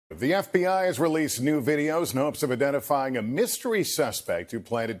The FBI has released new videos in hopes of identifying a mystery suspect who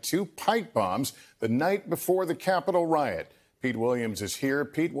planted 2 pipe bombs the night before the Capitol riot. Pete Williams is here.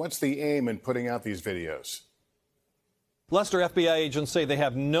 Pete, what's the aim in putting out these videos? Lester, FBI agents say they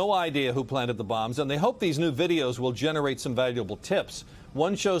have no idea who planted the bombs, and they hope these new videos will generate some valuable tips.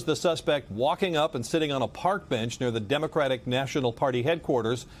 One shows the suspect walking up and sitting on a park bench near the Democratic National Party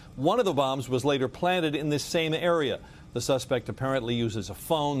headquarters. One of the bombs was later planted in this same area. The suspect apparently uses a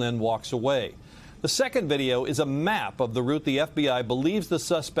phone, then walks away. The second video is a map of the route the FBI believes the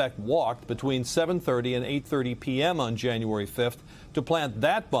suspect walked between 7:30 and 8:30 p.m. on January 5th to plant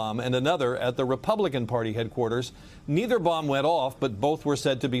that bomb and another at the Republican Party headquarters. Neither bomb went off, but both were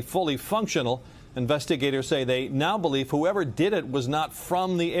said to be fully functional. Investigators say they now believe whoever did it was not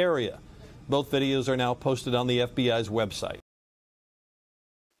from the area. Both videos are now posted on the FBI's website.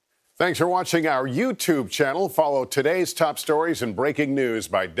 Thanks for watching our YouTube channel. Follow today's top stories and breaking news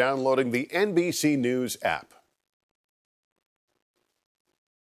by downloading the NBC News app.